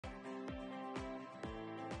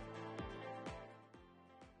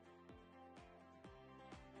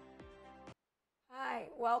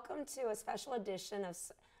welcome to a special edition of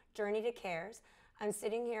Journey to C.A.R.E.S. I'm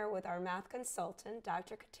sitting here with our math consultant,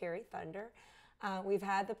 Dr. Kateri Thunder. We've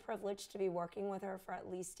had the privilege to be working with her for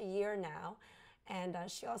at least a year now, and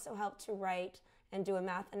she also helped to write and do a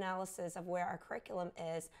math analysis of where our curriculum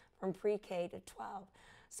is from pre-K to 12.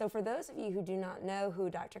 So for those of you who do not know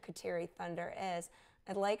who Dr. Kateri Thunder is,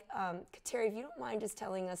 I'd like, Kateri, if you don't mind just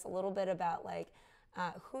telling us a little bit about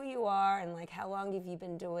who you are and how long have you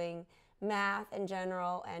been doing math in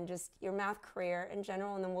general and just your math career in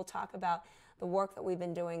general, and then we'll talk about the work that we've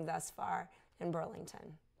been doing thus far in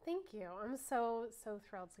Burlington. Thank you. I'm so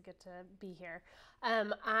thrilled to get to be here.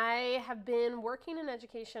 I have been working in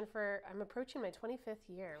education I'm approaching my 25th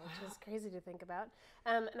year, which is crazy to think about.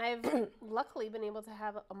 And I've luckily been able to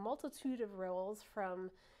have a multitude of roles,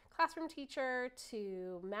 from classroom teacher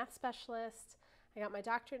to math specialist. I got my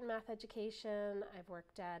doctorate in math education. I've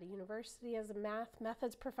worked at a university as a math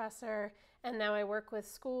methods professor, and now I work with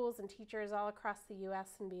schools and teachers all across the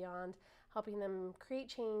U.S. and beyond, helping them create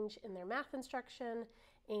change in their math instruction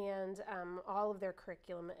and all of their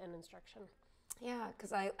curriculum and instruction. Yeah,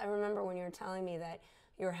 because I remember when you were telling me that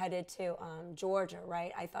you were headed to Georgia,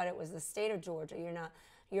 right? I thought it was the state of Georgia.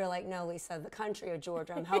 You're like, no, Lisa, the country of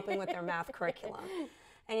Georgia. I'm helping with their math curriculum.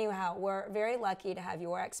 Anyhow, we're very lucky to have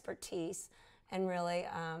your expertise. And really,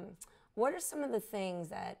 what are some of the things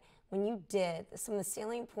that when you did, some of the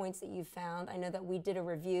salient points that you found? I know that we did a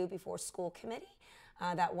review before school committee,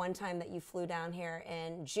 that one time that you flew down here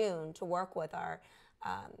in June to work with our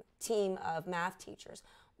team of math teachers.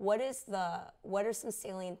 What are some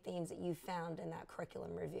salient themes that you found in that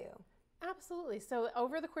curriculum review? Absolutely. So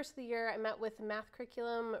over the course of the year, I met with the math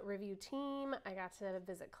curriculum review team. I got to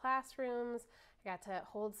visit classrooms. I got to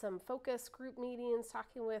hold some focus group meetings,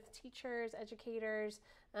 talking with teachers, educators,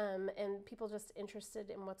 and people just interested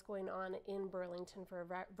in what's going on in Burlington for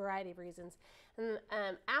a variety of reasons.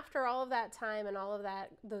 And after all of that time and all of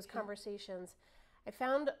those conversations, I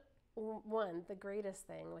found the greatest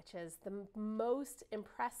thing, which is the most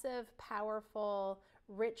impressive, powerful,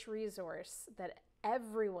 rich resource that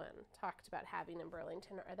everyone talked about having in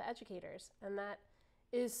Burlington are the educators, and that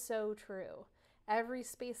is so true. Every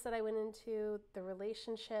space that I went into, the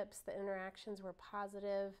relationships, the interactions were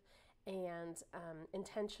positive and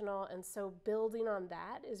intentional, and so building on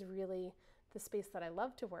that is really the space that I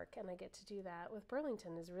love to work, and I get to do that with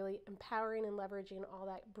Burlington, is really empowering and leveraging all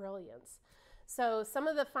that brilliance. So some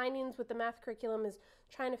of the findings with the math curriculum is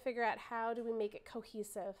trying to figure out, how do we make it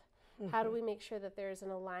cohesive? How do we make sure that there's an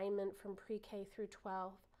alignment from pre-K through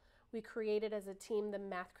 12? We created as a team the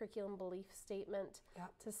math curriculum belief statement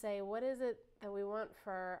to say, what is it that we want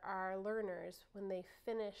for our learners when they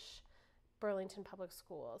finish Burlington Public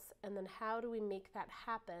Schools? And then how do we make that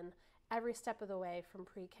happen every step of the way from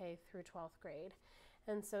pre-K through 12th grade?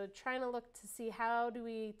 And so trying to look to see, how do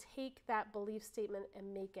we take that belief statement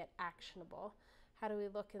and make it actionable? How do we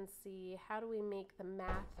look and see, how do we make the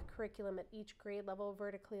math curriculum at each grade level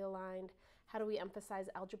vertically aligned? How do we emphasize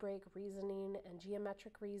algebraic reasoning and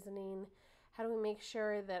geometric reasoning? How do we make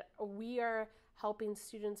sure that we are helping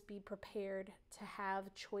students be prepared to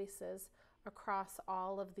have choices across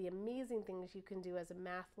all of the amazing things you can do as a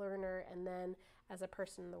math learner and then as a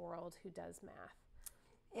person in the world who does math?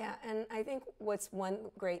 Yeah, and I think what's one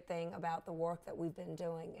great thing about the work that we've been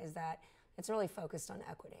doing is that it's really focused on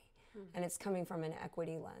equity. And it's coming from an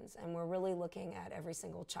equity lens, and we're really looking at every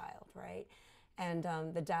single child, right? And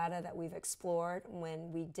the data that we've explored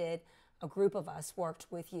when we did, a group of us worked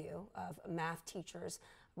with you, of math teachers,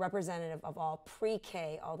 representative of all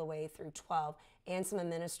pre-K all the way through 12, and some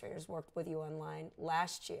administrators worked with you online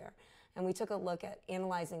last year. And we took a look at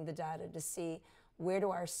analyzing the data to see, where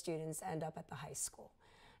do our students end up at the high school?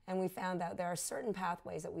 And we found that there are certain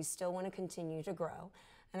pathways that we still want to continue to grow.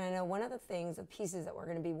 And I know one of the things, the pieces that we're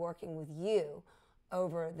going to be working with you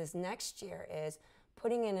over this next year is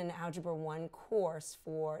putting in an Algebra 1 course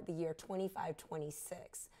for the year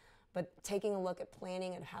 25-26, but taking a look at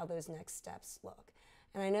planning and how those next steps look.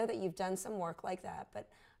 And I know that you've done some work like that, but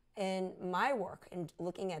in my work and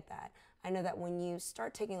looking at that, I know that when you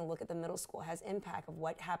start taking a look at the middle school, it has impact of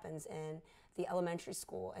what happens in the elementary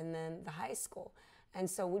school and then the high school. And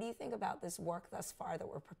so what do you think about this work thus far that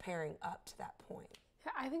we're preparing up to that point?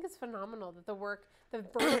 Yeah, I think it's phenomenal that the work, the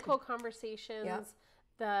vertical conversations,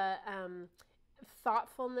 the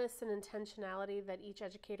thoughtfulness and intentionality that each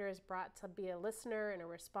educator has brought to be a listener and a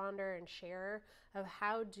responder and sharer of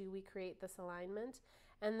how do we create this alignment.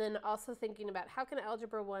 And then also thinking about, how can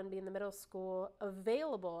Algebra 1 be in the middle school,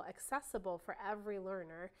 available, accessible for every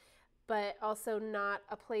learner, but also not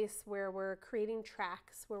a place where we're creating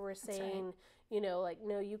tracks where we're saying, you know, like,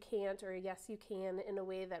 no, you can't, or yes, you can, in a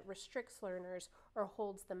way that restricts learners or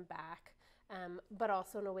holds them back, but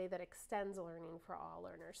also in a way that extends learning for all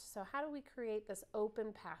learners. So how do we create this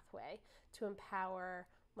open pathway to empower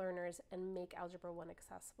learners and make Algebra 1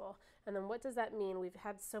 accessible? And then what does that mean? We've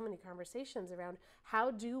had so many conversations around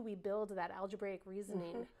how do we build that algebraic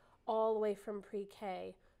reasoning all the way from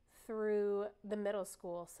pre-K through the middle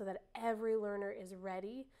school so that every learner is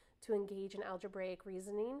ready to engage in algebraic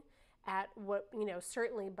reasoning at what, you know,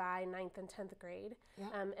 certainly by 9th and 10th grade,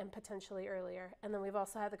 and potentially earlier. And then we've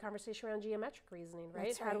also had the conversation around geometric reasoning, right?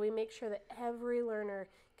 That's right. How do we make sure that every learner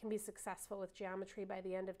can be successful with geometry by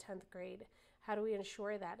the end of 10th grade? How do we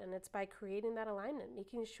ensure that? And it's by creating that alignment,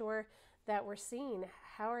 making sure that we're seeing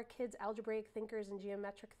how are kids algebraic thinkers and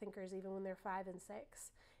geometric thinkers even when they're 5 and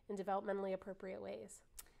 6 in developmentally appropriate ways.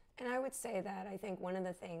 And I would say that I think one of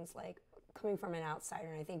the things, like coming from an outsider,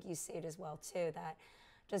 and I think you see it as well too, that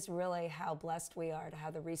just really how blessed we are to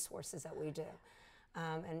have the resources that we do.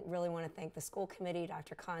 And really want to thank the school committee,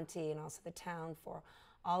 Dr. Conti, and also the town for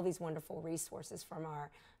all these wonderful resources, from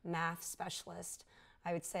our math specialist,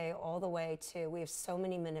 I would say, all the way to, we have so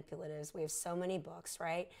many manipulatives, we have so many books,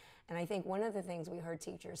 right? And I think one of the things we heard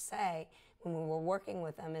teachers say when we were working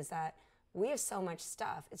with them is that we have so much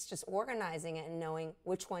stuff, it's just organizing it and knowing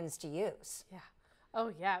which ones to use. Yeah. Oh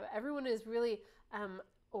yeah, everyone is really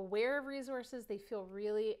aware of resources. They feel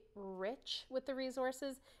really rich with the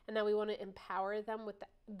resources, and now we want to empower them with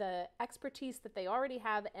the expertise that they already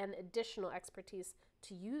have and additional expertise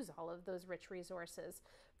to use all of those rich resources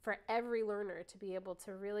for every learner to be able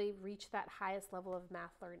to really reach that highest level of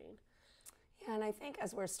math learning. Yeah, and I think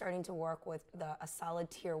as we're starting to work with a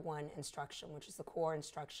solid Tier 1 instruction, which is the core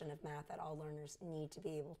instruction of math that all learners need to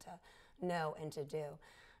be able to know and to do,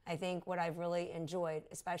 I think what I've really enjoyed,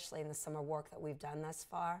 especially in the summer work that we've done thus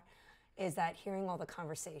far, is that hearing all the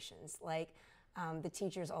conversations, like the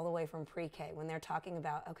teachers all the way from pre-K, when they're talking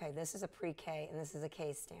about, okay, this is a pre-K and this is a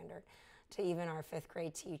K standard, to even our 5th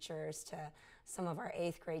grade teachers, to some of our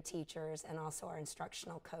 8th grade teachers, and also our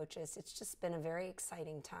instructional coaches. It's just been a very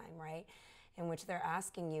exciting time, right? In which they're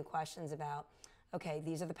asking you questions about, okay,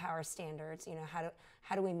 these are the power standards, you know,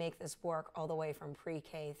 how do we make this work all the way from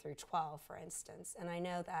pre-K through 12, for instance? And I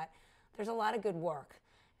know that there's a lot of good work,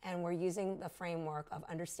 and we're using the framework of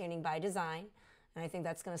understanding by design, and I think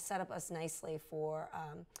that's going to set up us nicely for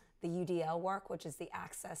the UDL work, which is the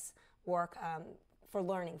access work for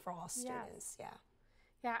learning for all students. Yes.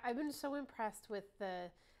 Yeah, I've been so impressed with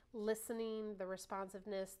the listening, the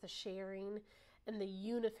responsiveness, the sharing, and the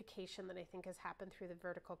unification that I think has happened through the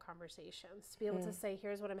vertical conversations. To be able to say,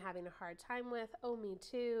 here's what I'm having a hard time with, oh, me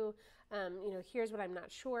too, you know, here's what I'm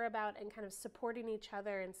not sure about, and kind of supporting each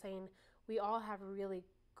other and saying, we all have really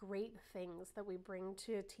great things that we bring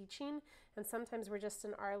to teaching, and sometimes we're just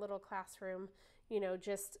in our little classroom, you know,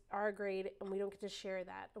 just our grade, and we don't get to share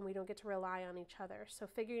that, and we don't get to rely on each other. So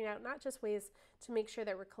figuring out not just ways to make sure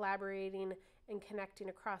that we're collaborating and connecting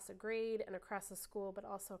across a grade and across a school, but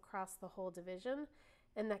also across the whole division,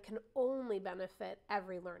 and that can only benefit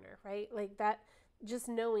every learner, right? Like that, just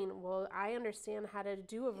knowing, well, I understand how to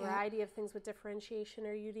do a variety of things with differentiation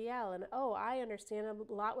or UDL, and oh, I understand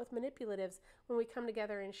a lot with manipulatives. When we come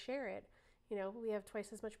together and share it, you know, we have twice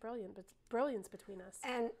as much brilliance between us.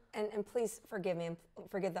 And please forgive me, and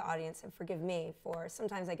forgive the audience, and forgive me for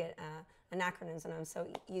sometimes I get acronyms and I'm so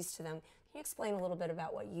used to them. Can you explain a little bit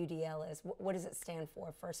about what UDL is? What does it stand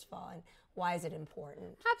for, first of all, and why is it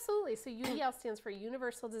important? Absolutely. So UDL stands for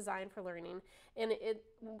Universal Design for Learning, and it,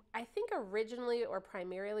 I think, originally or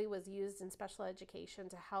primarily was used in special education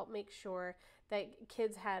to help make sure that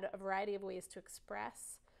kids had a variety of ways to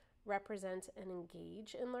express, represent, and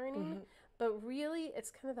engage in learning. But really, it's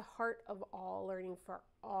kind of the heart of all learning for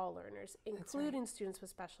all learners, including students with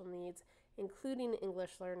special needs, including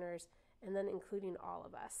English learners, and then including all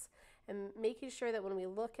of us. And making sure that when we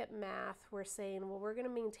look at math, we're saying, well, we're going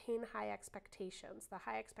to maintain high expectations, the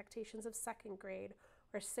high expectations of 2nd grade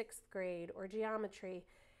or 6th grade or geometry,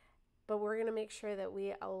 but we're going to make sure that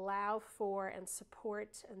we allow for and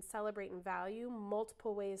support and celebrate and value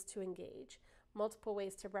multiple ways to engage, multiple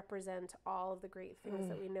ways to represent all of the great things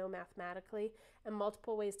that we know mathematically, and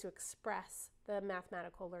multiple ways to express the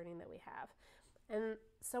mathematical learning that we have. And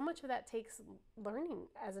so much of that takes learning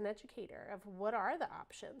as an educator of what are the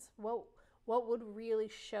options, what would really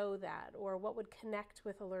show that, or what would connect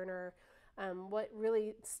with a learner, what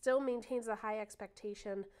really still maintains a high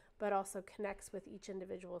expectation but also connects with each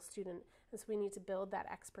individual student. And so we need to build that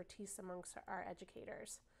expertise amongst our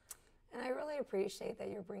educators. And I really appreciate that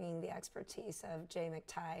you're bringing the expertise of Jay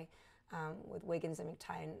McTighe with Wiggins and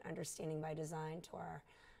McTighe and Understanding by Design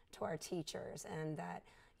to our teachers, and that,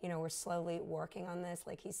 you know, we're slowly working on this.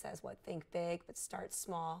 Like he says, think big, but start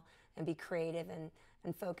small and be creative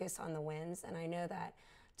and focus on the wins. And I know that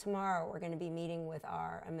tomorrow we're going to be meeting with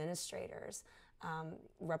our administrators,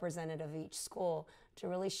 representative of each school, to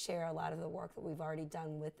really share a lot of the work that we've already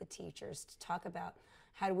done with the teachers, to talk about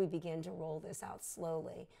how do we begin to roll this out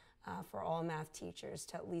slowly for all math teachers,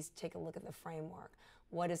 to at least take a look at the framework.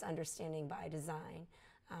 What is Understanding by Design?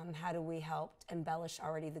 How do we help embellish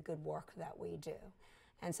already the good work that we do?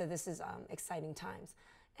 And so this is exciting times.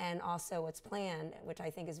 And also what's planned, which I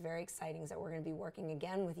think is very exciting, is that we're going to be working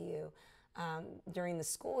again with you during the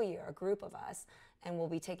school year, a group of us, and we'll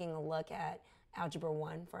be taking a look at Algebra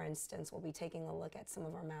 1, for instance. We'll be taking a look at some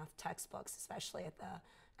of our math textbooks, especially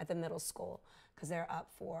at the middle school, because they're up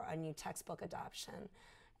for a new textbook adoption.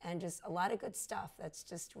 And just a lot of good stuff that's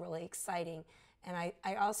just really exciting. And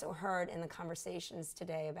I also heard in the conversations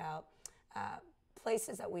today about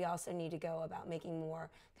places that we also need to go about making more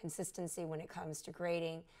consistency when it comes to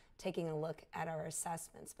grading, taking a look at our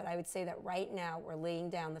assessments. But I would say that right now we're laying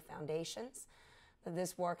down the foundations, that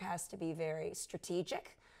this work has to be very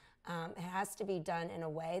strategic. It has to be done in a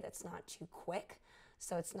way that's not too quick,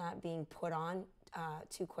 so it's not being put on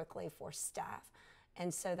too quickly for staff.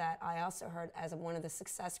 And so that I also heard as one of the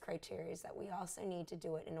success criteria is that we also need to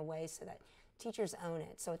do it in a way so that teachers own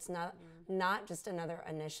it, so it's not just another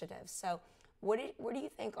initiative. So what do you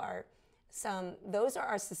think are those are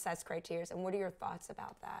our success criteria, and what are your thoughts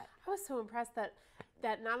about that? I was so impressed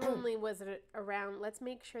that not only was it around, let's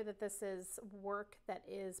make sure that this is work that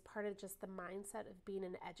is part of just the mindset of being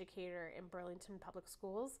an educator in Burlington Public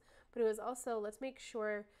Schools, but it was also, let's make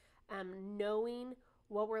sure knowing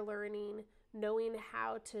what we're learning, knowing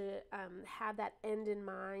how to have that end in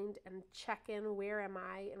mind and check in, where am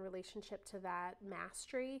I in relationship to that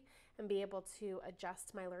mastery, and be able to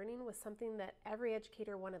adjust my learning was something that every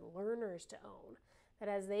educator wanted learners to own. That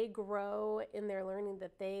as they grow in their learning,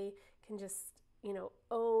 that they can just, you know,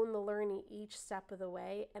 own the learning each step of the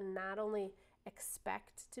way, and not only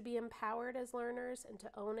expect to be empowered as learners and to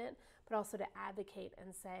own it, but also to advocate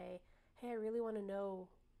and say, hey, I really want to know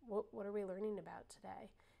what are we learning about today?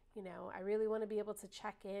 You know, I really want to be able to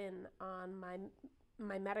check in on my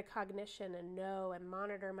metacognition and know and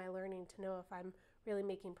monitor my learning to know if I'm really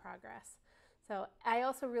making progress. So I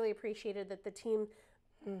also really appreciated that the team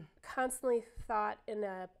constantly thought in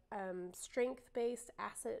a strength-based,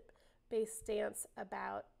 asset-based stance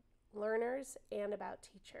about learners and about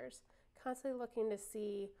teachers, constantly looking to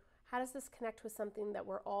see, how does this connect with something that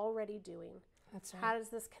we're already doing? That's right. How does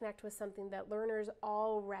this connect with something that learners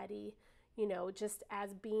already, you know, just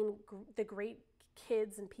as being the great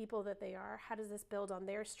kids and people that they are, how does this build on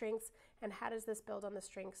their strengths, and how does this build on the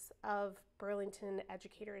strengths of Burlington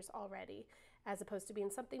educators already, as opposed to being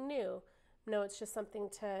something new? No, it's just something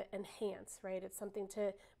to enhance, right? It's something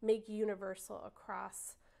to make universal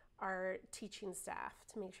across our teaching staff,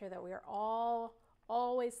 to make sure that we are all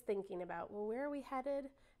always thinking about, well, where are we headed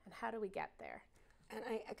and how do we get there? And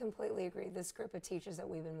I completely agree. This group of teachers that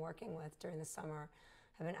we've been working with during the summer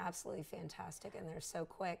have been absolutely fantastic, and they're so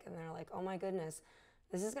quick, and they're like, oh my goodness,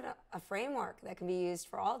 this is a framework that can be used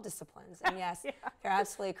for all disciplines. And yes, Yeah. they're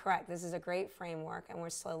absolutely correct. This is a great framework, and we're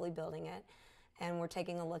slowly building it, and we're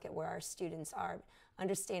taking a look at where our students are,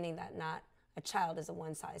 understanding that not a child is a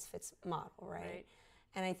one-size-fits model, right?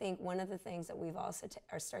 And I think one of the things that we've also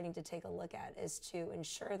are starting to take a look at is to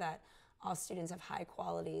ensure that all students have high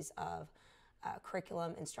qualities of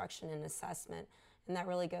curriculum, instruction, and assessment. And that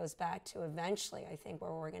really goes back to eventually, I think,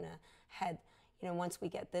 where we're going to head. You know, once we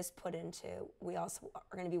get this put into, we also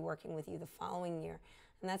are going to be working with you the following year.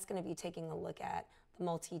 And that's going to be taking a look at the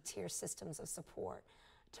multi-tier systems of support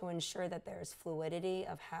to ensure that there's fluidity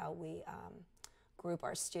of how we group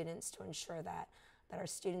our students, to ensure that our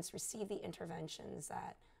students receive the interventions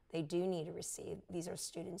that they do need to receive. These are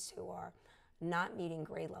students who are not meeting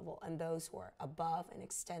grade level, and those who are above and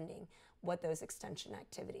extending, what those extension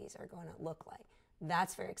activities are going to look like.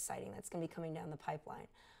 That's very exciting. That's going to be coming down the pipeline.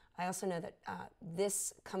 I also know that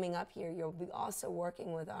this coming up here, you'll be also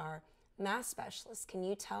working with our math specialists. Can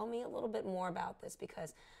you tell me a little bit more about this?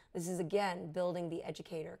 Because this is, again, building the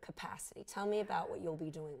educator capacity. Tell me about what you'll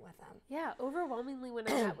be doing with them. Yeah, overwhelmingly when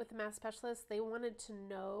I met with the math specialists, they wanted to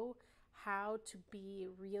know how to be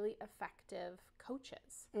really effective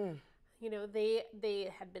coaches. You know,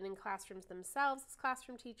 they had been in classrooms themselves as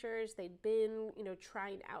classroom teachers. They'd been, you know,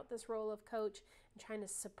 trying out this role of coach and trying to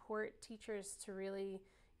support teachers to really,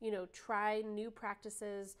 you know, try new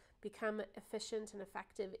practices, become efficient and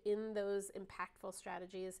effective in those impactful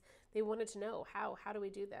strategies. They wanted to know how do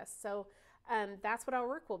we do this? So That's what our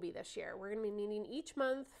work will be this year. We're going to be meeting each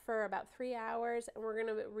month for about 3 hours, and we're going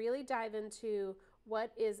to really dive into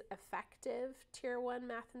what is effective Tier 1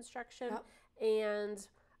 math instruction, and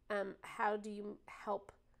how do you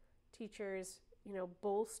help teachers,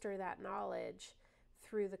 bolster that knowledge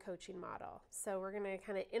through the coaching model. So we're going to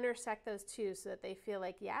kind of intersect those two so that they feel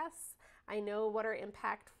like, yes, I know what are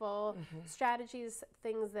impactful strategies,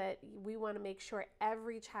 things that we want to make sure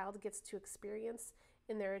every child gets to experience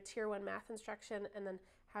in their Tier 1 math instruction, and then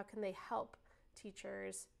how can they help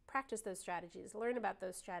teachers practice those strategies, learn about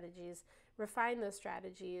those strategies, refine those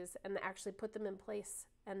strategies, and actually put them in place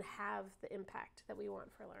and have the impact that we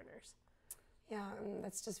want for learners. Yeah,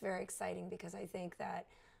 that's just very exciting, because I think that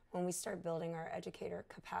when we start building our educator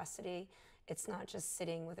capacity, it's not just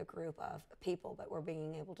sitting with a group of people, but we're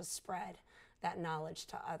being able to spread that knowledge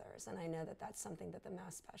to others. And I know that that's something that the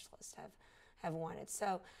math specialists have wanted.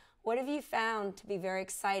 So what have you found to be very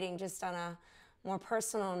exciting, just on a more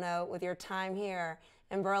personal note, with your time here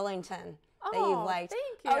in Burlington that you've liked?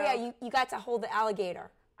 Thank you. Oh yeah, you got to hold the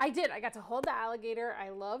alligator. I did. I got to hold the alligator. I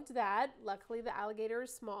loved that. Luckily, the alligator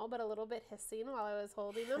is small, but a little bit hissing while I was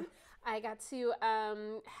holding them. I got to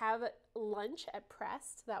have lunch at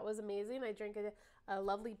C.A.R.E.S. That was amazing. I drank a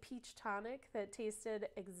lovely peach tonic that tasted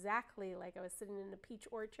exactly like I was sitting in a peach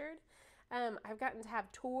orchard. I've gotten to have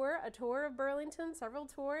a tour of Burlington, several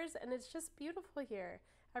tours, and it's just beautiful here.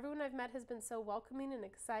 Everyone I've met has been so welcoming and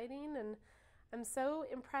exciting, and I'm so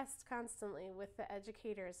impressed constantly with the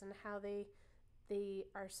educators and how they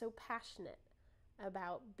are so passionate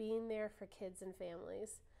about being there for kids and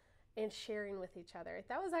families and sharing with each other.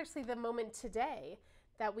 That was actually the moment today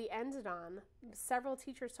that we ended on. Several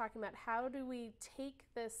teachers talking about how do we take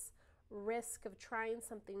this risk of trying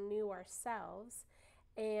something new ourselves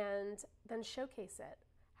and then showcase it.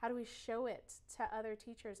 How do we show it to other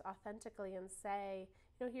teachers authentically and say,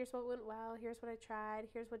 here's what went well, here's what I tried,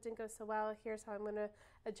 here's what didn't go so well, here's how I'm going to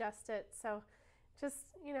adjust it. So just,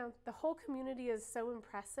 the whole community is so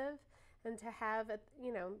impressive, and to have,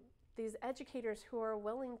 these educators who are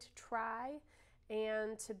willing to try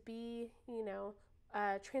and to be,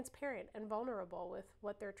 transparent and vulnerable with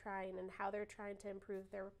what they're trying and how they're trying to improve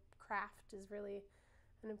their craft is really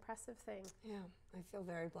an impressive thing. Yeah, I feel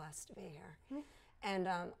very blessed to be here. And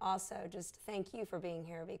also, just thank you for being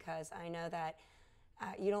here, because I know that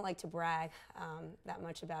you don't like to brag that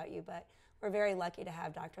much about you, but we're very lucky to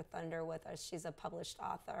have Dr. Thunder with us. She's a published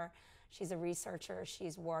author. She's a researcher.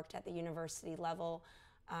 She's worked at the university level.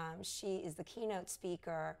 She is the keynote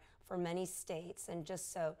speaker for many states, and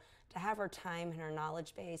just so to have her time and her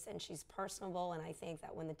knowledge base, and she's personable, and I think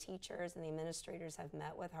that when the teachers and the administrators have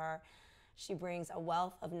met with her, she brings a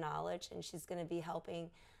wealth of knowledge, and she's going to be helping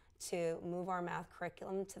to move our math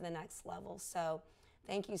curriculum to the next level. So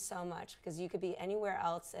thank you so much, because you could be anywhere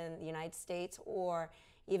else in the United States or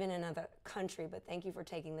even in another country, but thank you for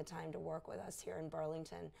taking the time to work with us here in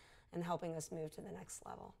Burlington and helping us move to the next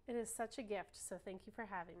level. It is such a gift, so thank you for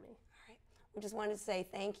having me. All right. We just wanted to say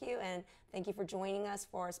thank you, and thank you for joining us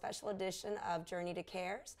for a special edition of Journey to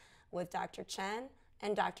C.A.R.E.S. with Dr. Chen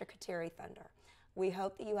and Dr. Kateri Thunder. We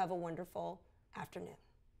hope that you have a wonderful afternoon.